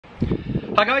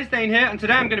Hi guys, Dane here, and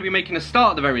today I'm going to be making a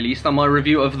start at the very least on my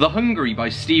review of The Hungry by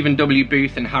Stephen W.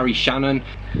 Booth and Harry Shannon.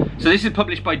 So this is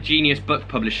published by Genius Book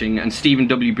Publishing, and Stephen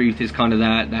W. Booth is kind of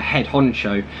their head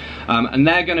honcho. And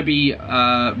they're going to be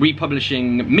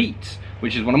republishing Meat,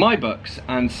 which is one of my books,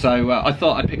 and so I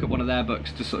thought I'd pick up one of their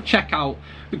books to sort of check out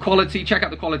the quality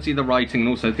of the writing, and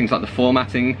also things like the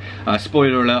formatting.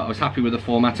 Spoiler alert, I was happy with the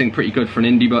formatting, pretty good for an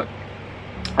indie book.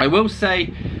 I will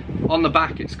say, on the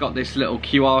back it's got this little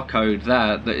QR code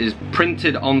there that is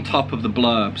printed on top of the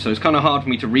blurb, so it's kind of hard for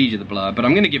me to read you the blurb, but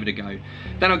I'm going to give it a go.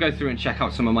 Then I'll go through and check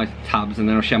out some of my tabs, and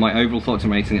then I'll share my overall thoughts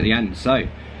and rating at the end. So,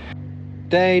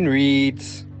 Dane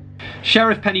reads,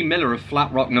 Sheriff Penny Miller of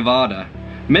Flat Rock, Nevada.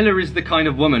 Miller is the kind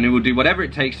of woman who will do whatever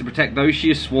it takes to protect those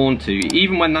she is sworn to,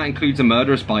 even when that includes a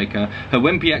murderous biker, her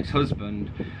wimpy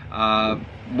ex-husband,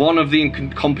 one of the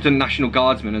incompetent National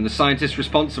Guardsmen, and the scientist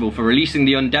responsible for releasing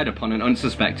the undead upon an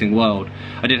unsuspecting world.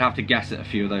 I did have to guess at a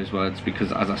few of those words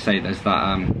because, as I say, there's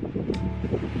that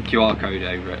QR code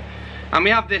over it. And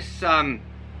we have this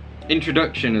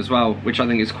introduction as well, which I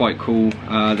think is quite cool.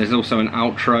 There's also an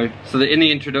outro. So that in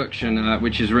the introduction,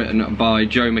 which is written by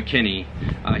Joe McKinney,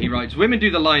 he writes, women do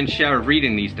the lion's share of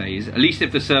reading these days, at least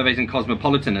if the surveys in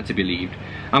Cosmopolitan are to be believed.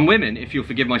 And women, if you'll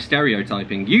forgive my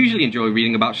stereotyping, usually enjoy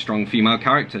reading about strong female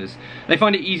characters. They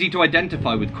find it easy to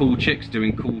identify with cool chicks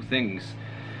doing cool things.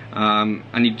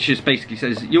 And he just basically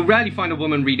says, you'll rarely find a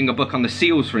woman reading a book on the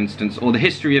SEALs, for instance, or the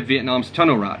history of Vietnam's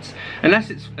tunnel rats,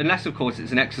 unless of course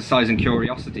it's an exercise in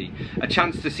curiosity, a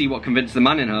chance to see what convinced the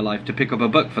man in her life to pick up a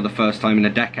book for the first time in a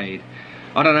decade.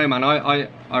 I don't know, man,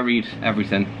 I read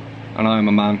everything, and I am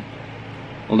a man.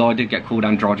 Although I did get called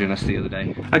androgynous the other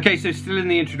day. Okay, so still in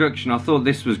the introduction, I thought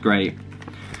this was great.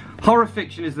 Horror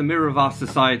fiction is the mirror of our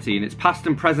society, and its past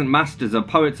and present masters are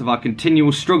poets of our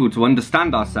continual struggle to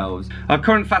understand ourselves. Our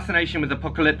current fascination with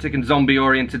apocalyptic and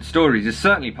zombie-oriented stories is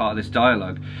certainly part of this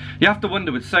dialogue. You have to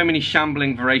wonder, with so many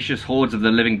shambling, voracious hordes of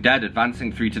the living dead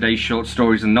advancing through today's short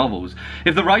stories and novels,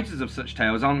 if the writers of such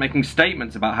tales aren't making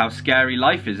statements about how scary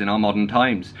life is in our modern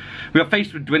times. We are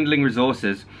faced with dwindling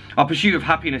resources. Our pursuit of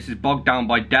happiness is bogged down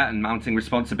by debt and mounting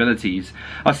responsibilities.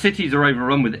 Our cities are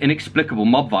overrun with inexplicable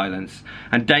mob violence,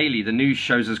 and daily the news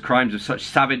shows us crimes of such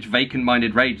savage,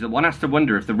 vacant-minded rage that one has to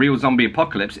wonder if the real zombie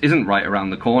apocalypse isn't right around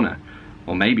the corner.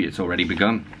 Or maybe it's already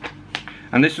begun.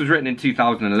 And this was written in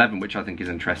 2011, which I think is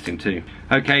interesting too.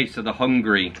 Okay, so The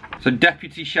Hungry. So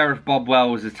Deputy Sheriff Bob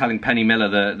Wells is telling Penny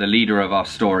Miller, the leader of our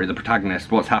story, the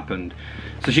protagonist, what's happened.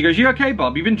 So she goes, you okay,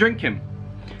 Bob? You've been drinking?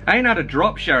 I ain't had a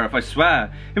drop, Sheriff, I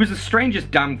swear. It was the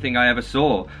strangest damn thing I ever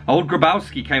saw. Old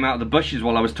Grabowski came out of the bushes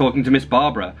while I was talking to Miss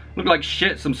Barbara. Looked like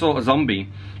shit, some sort of zombie.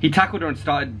 He tackled her and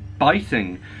started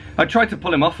biting. I tried to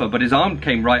pull him off her, but his arm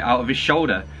came right out of his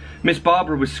shoulder. Miss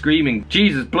Barbara was screaming.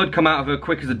 Jesus, blood come out of her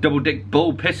quick as a double-dicked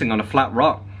bull pissing on a flat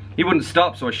rock. He wouldn't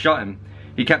stop, so I shot him.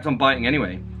 He kept on biting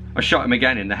anyway. I shot him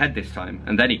again in the head this time,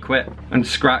 and then he quit. And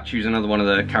Scratch, who's another one of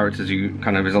the characters who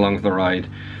kind of is along for the ride,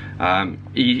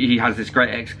 he has this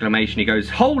great exclamation. He goes,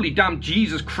 holy damn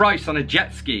Jesus Christ on a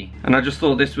jet ski. And I just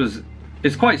thought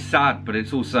it's quite sad, but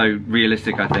it's also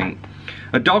realistic, I think.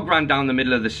 A dog ran down the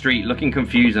middle of the street looking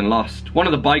confused and lost. One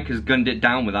of the bikers gunned it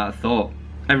down without a thought.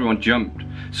 Everyone jumped.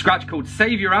 Scratch called,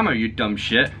 save your ammo, you dumb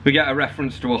shit. We get a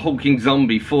reference to a hulking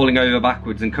zombie falling over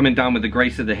backwards and coming down with the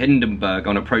grace of the Hindenburg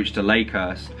on approach to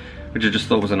Lakehurst, which I just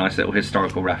thought was a nice little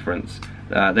historical reference.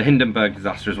 The Hindenburg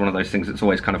disaster is one of those things that's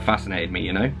always kind of fascinated me,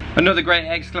 you know? Another great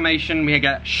exclamation, we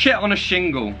get shit on a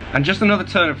shingle. And just another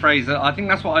turn of phrase. I think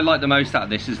that's what I like the most out of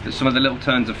this, is some of the little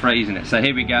turns of phrase in it. So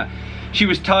here we go. She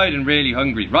was tired and really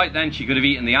hungry. Right then she could have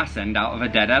eaten the ass end out of a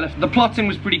dead elephant. The plotting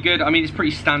was pretty good. I mean, it's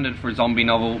pretty standard for a zombie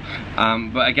novel.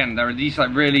 But again, there are these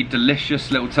like really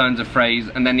delicious little turns of phrase,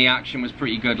 and then the action was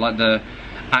pretty good. Like the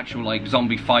actual like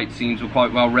zombie fight scenes were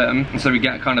quite well written. And so we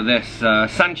get kind of this.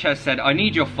 Sanchez said, I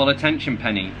need your full attention,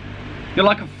 Penny. You're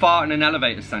like a fart in an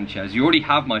elevator, Sanchez. You already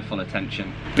have my full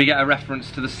attention. We get a reference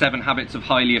to the 7 habits of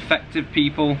highly effective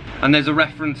people. And there's a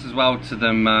reference as well to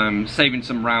them saving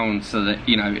some rounds so that,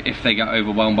 you know, if they get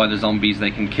overwhelmed by the zombies, they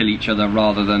can kill each other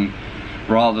rather than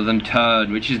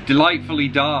turn, which is delightfully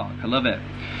dark. I love it.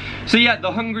 So yeah,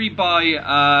 The Hungry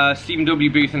by Stephen W.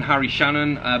 Booth and Harry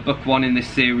Shannon, book 1 in this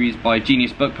series by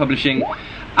Genius Book Publishing.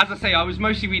 As I say, I was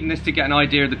mostly reading this to get an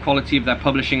idea of the quality of their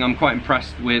publishing. I'm quite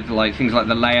impressed with like things like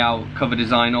the layout, cover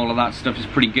design, all of that stuff is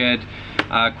pretty good.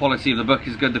 Quality of the book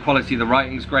is good, the quality of the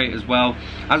writing is great as well.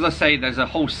 As I say, there's a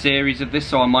whole series of this,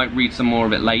 so I might read some more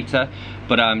of it later.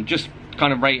 But just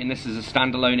kind of rating this as a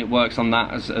standalone, it works on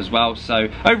that as well. So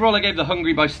overall, I gave The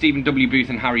Hungry by Stephen W. Booth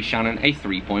and Harry Shannon a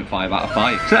 3.5 out of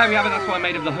 5. So there we have it, that's what I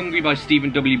made of The Hungry by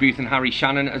Stephen W. Booth and Harry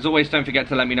Shannon. As always, don't forget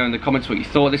to let me know in the comments what you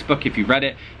thought of this book if you read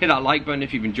it. Hit that like button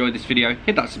if you've enjoyed this video,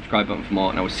 hit that subscribe button for more,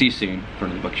 and I will see you soon for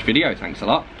another bookish video. Thanks a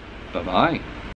lot, bye bye.